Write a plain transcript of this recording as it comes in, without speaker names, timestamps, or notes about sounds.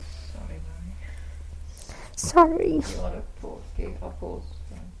Sorry. You want to pause? I'll pause.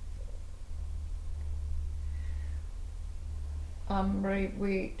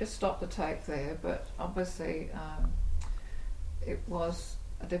 We just stopped the tape there, but obviously it was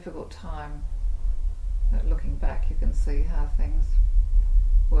a difficult time. Looking back, you can see how things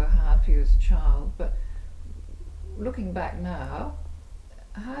were hard for you as a child, but looking back now,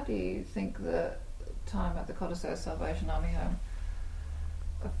 how do you think the time at the Cottesloe Salvation Army Home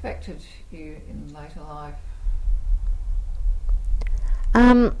affected you in later life?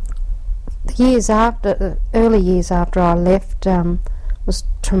 The early years after I left was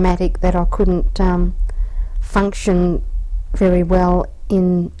traumatic, that I couldn't function very well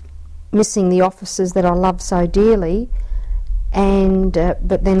in missing the officers that I loved so dearly, and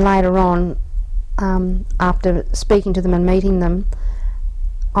but then later on, after speaking to them and meeting them,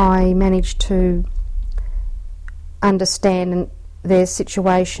 I managed to understand their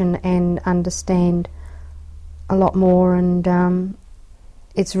situation and understand a lot more, and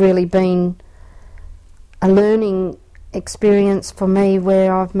it's really been a learning experience for me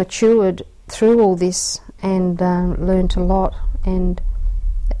where I've matured through all this and learnt a lot, and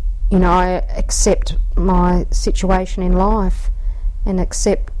I accept my situation in life and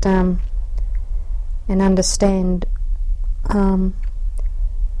accept and understand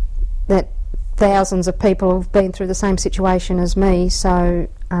that thousands of people have been through the same situation as me, so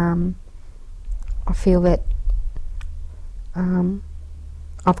I feel that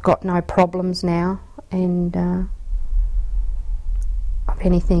I've got no problems now, and if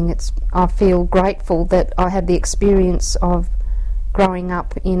anything, I feel grateful that I had the experience of growing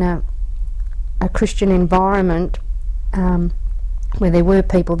up in a Christian environment where there were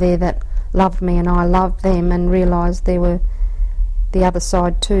people there that loved me and I loved them, and realised there were the other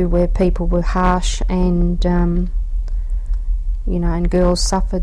side too, where people were harsh and and girls suffered.